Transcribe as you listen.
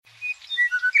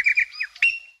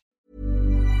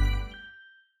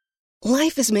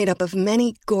Life is made up of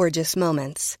many gorgeous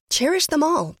moments. Cherish them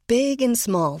all, big and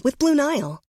small, with Blue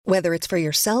Nile. Whether it's for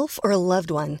yourself or a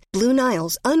loved one, Blue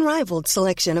Nile's unrivaled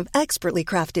selection of expertly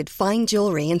crafted fine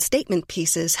jewelry and statement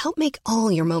pieces help make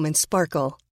all your moments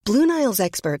sparkle. Blue Nile's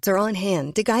experts are on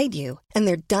hand to guide you, and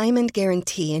their diamond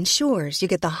guarantee ensures you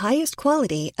get the highest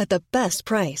quality at the best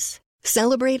price.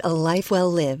 Celebrate a life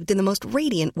well lived in the most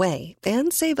radiant way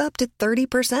and save up to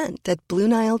 30% at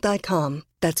BlueNile.com.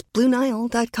 That's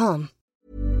BlueNile.com.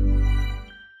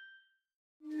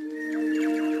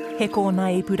 He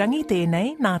kōna ipurangi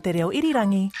tēnei nā te reo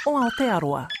irirangi o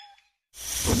Aotearoa.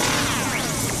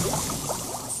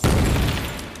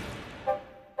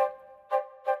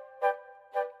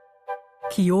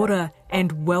 Kia ora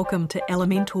and welcome to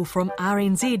Elemental from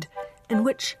RNZ, in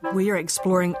which we're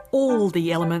exploring all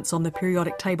the elements on the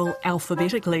periodic table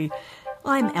alphabetically.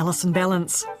 I'm Alison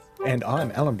Ballance. And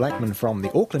I'm Alan Blackman from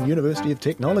the Auckland University of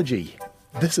Technology.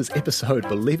 This is episode,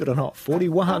 believe it or not,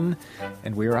 41,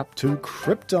 and we're up to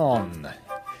Krypton.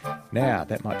 Now,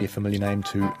 that might be a familiar name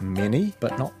to many,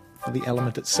 but not for the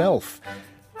element itself.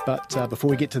 But before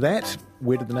we get to that,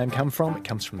 where did the name come from? It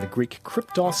comes from the Greek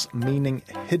kryptos, meaning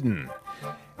hidden.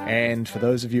 And for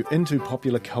those of you into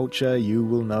popular culture, you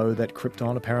will know that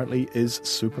Krypton apparently is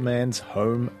Superman's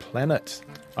home planet.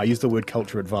 I used the word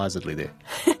culture advisedly there.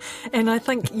 And I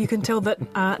think you can tell that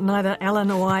neither Alan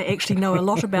or I actually know a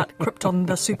lot about Krypton,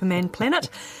 the Superman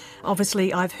planet.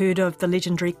 Obviously, I've heard of the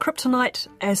legendary kryptonite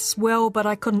as well, but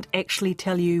I couldn't actually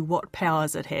tell you what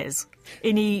powers it has.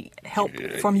 Any help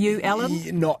from you, Alan?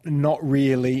 Not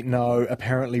really, no.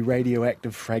 Apparently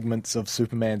radioactive fragments of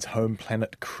Superman's home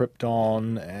planet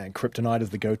Krypton. Kryptonite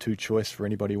is the go-to choice for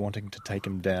anybody wanting to take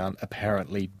him down,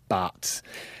 apparently, but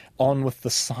on with the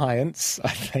science, I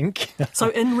think. So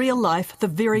in real life, the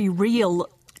very real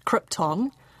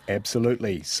Krypton.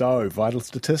 Absolutely. So, vital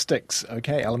statistics.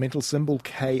 Okay, elemental symbol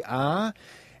Kr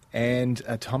and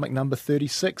atomic number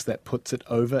 36. That puts it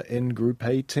over in group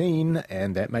 18,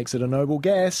 and that makes it a noble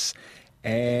gas,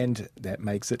 and that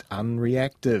makes it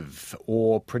unreactive,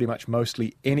 or pretty much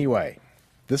mostly anyway.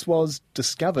 This was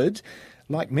discovered,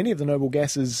 like many of the noble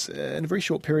gases, in a very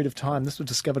short period of time. This was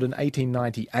discovered in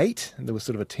 1898, and there was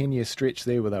sort of a 10-year stretch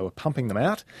there where they were pumping them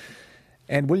out.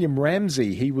 And William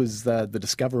Ramsay, he was the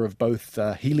discoverer of both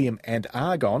helium and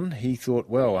argon. He thought,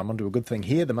 well, I'm onto a good thing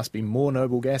here. There must be more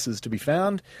noble gases to be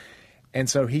found. And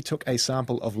so he took a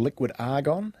sample of liquid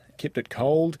argon, kept it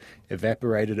cold,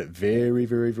 evaporated it very,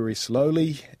 very, very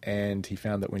slowly. And he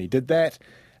found that when he did that,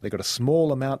 they got a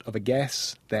small amount of a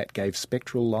gas that gave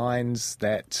spectral lines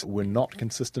that were not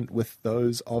consistent with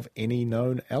those of any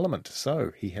known element.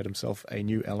 So he had himself a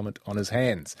new element on his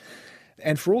hands.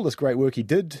 And for all this great work he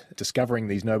did, discovering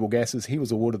these noble gases, he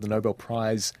was awarded the Nobel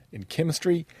Prize in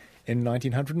Chemistry in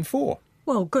 1904.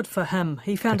 Well, good for him.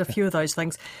 He found a few of those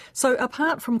things. So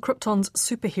apart from Krypton's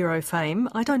superhero fame,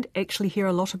 I don't actually hear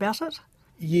a lot about it.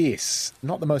 Yes,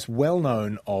 not the most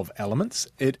well-known of elements.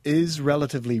 It is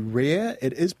relatively rare.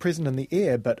 It is present in the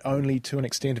air, but only to an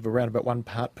extent of around about 1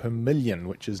 part per million,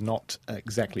 which is not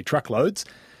exactly truckloads.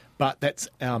 But that's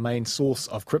our main source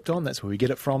of krypton. That's where we get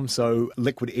it from. So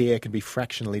liquid air can be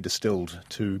fractionally distilled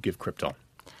to give krypton.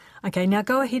 Okay, now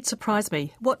go ahead, surprise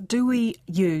me. What do we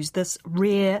use this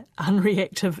rare,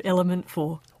 unreactive element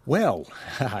for? Well,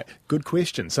 good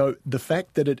question. So the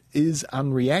fact that it is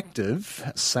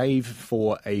unreactive, save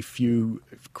for a few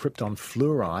krypton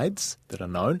fluorides that are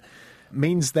known,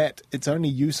 means that its only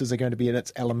uses are going to be in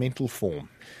its elemental form.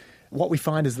 What we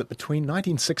find is that between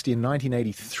 1960 and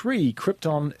 1983,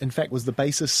 krypton, in fact, was the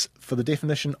basis for the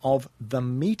definition of the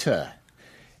meter.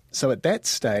 So at that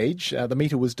stage, the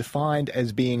meter was defined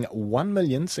as being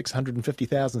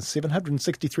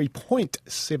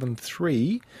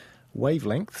 1,650,763.73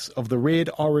 wavelengths of the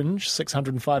red-orange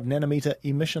 605 nanometer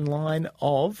emission line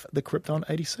of the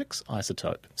krypton-86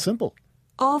 isotope. Simple.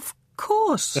 Of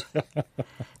course.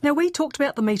 Now, we talked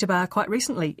about the meter bar quite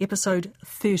recently, episode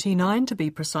 39 to be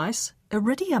precise,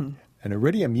 iridium. An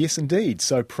iridium, yes indeed.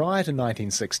 So prior to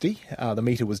 1960, the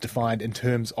meter was defined in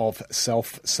terms of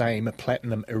self-same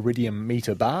platinum iridium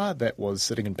meter bar that was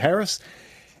sitting in Paris.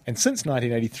 And since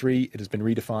 1983, it has been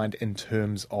redefined in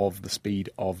terms of the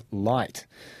speed of light.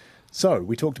 So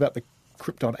we talked about the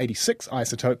krypton-86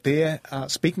 isotope there.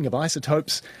 Speaking of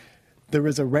isotopes, there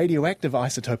is a radioactive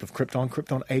isotope of krypton,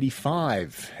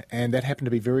 krypton-85, and that happened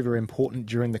to be very, very important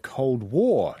during the Cold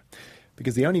War,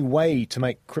 because the only way to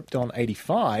make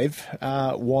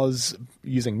krypton-85 was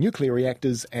using nuclear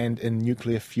reactors and in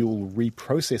nuclear fuel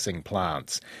reprocessing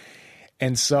plants.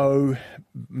 And so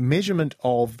measurement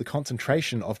of the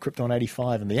concentration of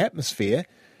krypton-85 in the atmosphere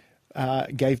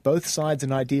gave both sides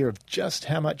an idea of just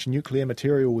how much nuclear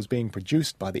material was being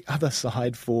produced by the other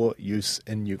side for use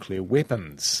in nuclear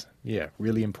weapons. Yeah,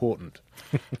 really important.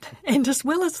 And as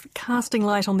well as casting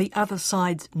light on the other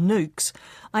side's nukes,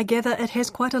 I gather it has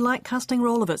quite a light casting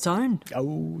role of its own.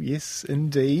 Oh, yes,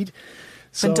 indeed.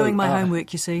 Been doing my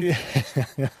homework, you see.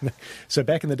 So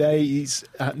back in the days,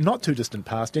 not too distant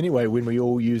past anyway, when we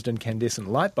all used incandescent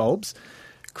light bulbs,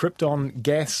 krypton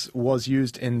gas was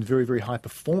used in very, very high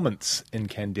performance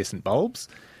incandescent bulbs.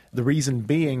 The reason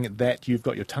being that you've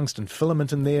got your tungsten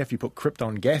filament in there. If you put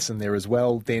krypton gas in there as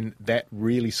well, then that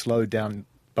really slowed down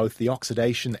both the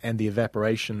oxidation and the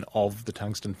evaporation of the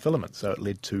tungsten filament. So it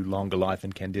led to longer life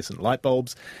incandescent light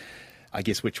bulbs, I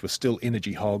guess, which were still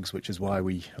energy hogs, which is why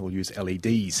we all use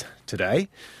LEDs today.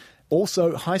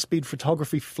 Also, high-speed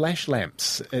photography flash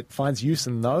lamps. It finds use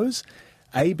in those,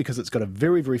 A, because it's got a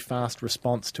very, very fast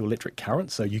response to electric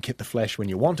current, so you get the flash when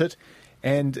you want it,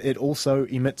 and it also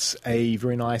emits a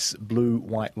very nice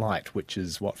blue-white light, which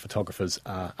is what photographers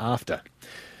are after.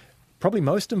 Probably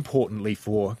most importantly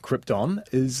for krypton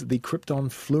is the krypton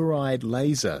fluoride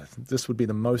laser. This would be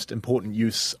the most important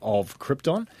use of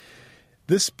krypton.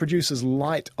 This produces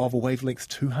light of a wavelength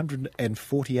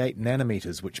 248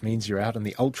 nanometers, which means you're out in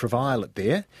the ultraviolet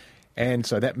there. And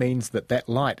so that means that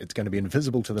light, it's going to be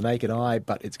invisible to the naked eye,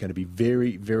 but it's going to be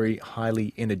very, very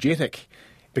highly energetic.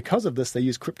 Because of this, they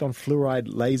use krypton fluoride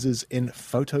lasers in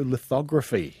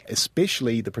photolithography,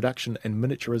 especially the production and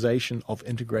miniaturization of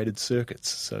integrated circuits.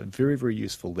 So very, very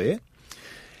useful there.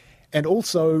 And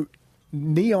also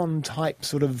neon-type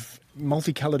sort of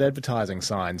multicolored advertising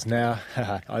signs. Now,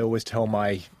 I always tell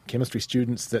my chemistry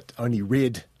students that only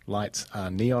red lights are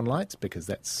neon lights because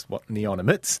that's what neon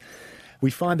emits.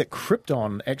 We find that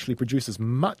krypton actually produces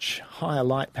much higher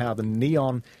light power than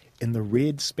neon in the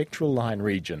red spectral line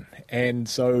region. And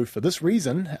so for this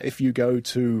reason, if you go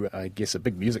to, I guess, a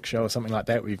big music show or something like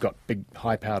that where you've got big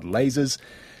high-powered lasers,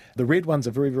 the red ones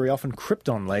are very, very often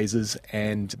krypton lasers,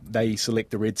 and they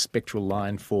select the red spectral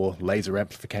line for laser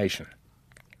amplification.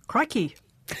 Crikey.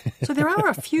 So there are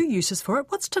a few uses for it.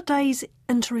 What's today's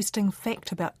interesting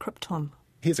fact about krypton?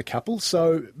 Here's a couple.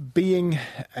 So being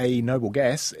a noble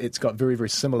gas, it's got very, very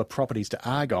similar properties to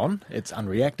argon. It's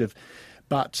unreactive.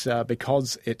 But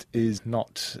because it is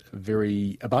not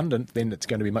very abundant, then it's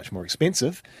going to be much more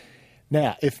expensive.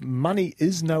 Now, if money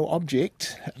is no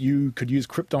object, you could use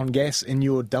krypton gas in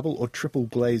your double or triple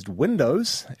glazed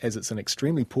windows, as it's an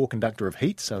extremely poor conductor of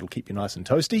heat, so it'll keep you nice and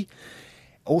toasty.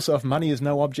 Also, if money is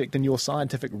no object in your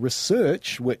scientific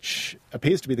research, which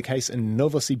appears to be the case in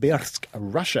Novosibirsk,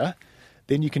 Russia,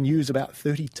 then you can use about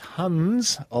 30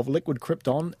 tons of liquid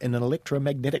krypton in an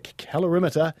electromagnetic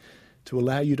calorimeter to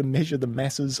allow you to measure the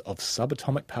masses of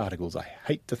subatomic particles. I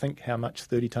hate to think how much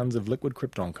 30 tons of liquid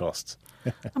krypton costs.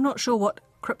 I'm not sure what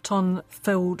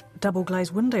krypton-filled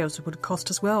double-glazed windows would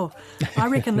cost as well. I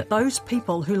reckon that those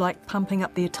people who like pumping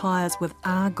up their tyres with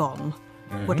argon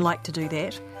would like to do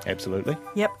that. Absolutely.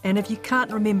 Yep, and if you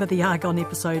can't remember the argon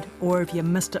episode, or if you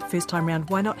missed it first time round,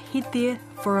 why not head there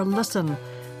for a listen?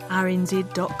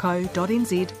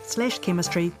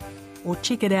 rnz.co.nz/chemistry, or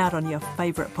check it out on your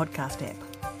favourite podcast app.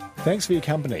 Thanks for your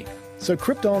company. So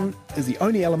krypton is the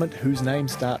only element whose name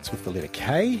starts with the letter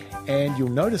K, and you'll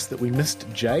notice that we missed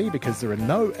J because there are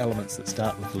no elements that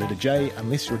start with the letter J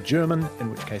unless you're German, in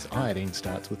which case iodine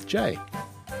starts with J.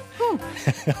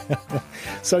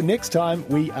 So next time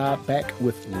we are back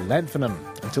with lanthanum.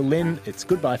 Until then, it's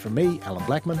goodbye from me, Alan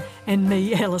Blackman. And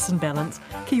me, Alison Ballance.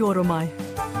 Kia ora mai.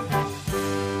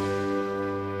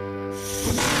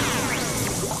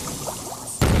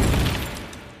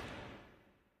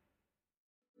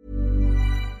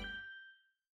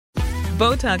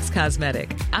 Botox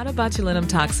Cosmetic, out of botulinum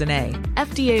toxin A,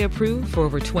 FDA approved for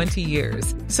over 20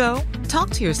 years. So, talk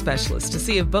to your specialist to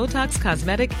see if Botox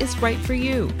Cosmetic is right for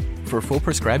you. For full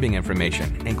prescribing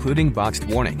information, including boxed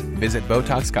warning, visit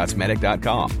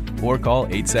BotoxCosmetic.com or call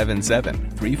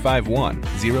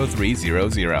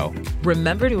 877-351-0300.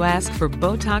 Remember to ask for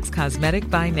Botox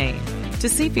Cosmetic by name. To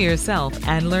see for yourself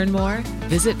and learn more,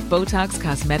 visit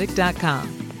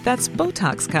BotoxCosmetic.com. That's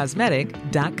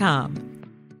BotoxCosmetic.com.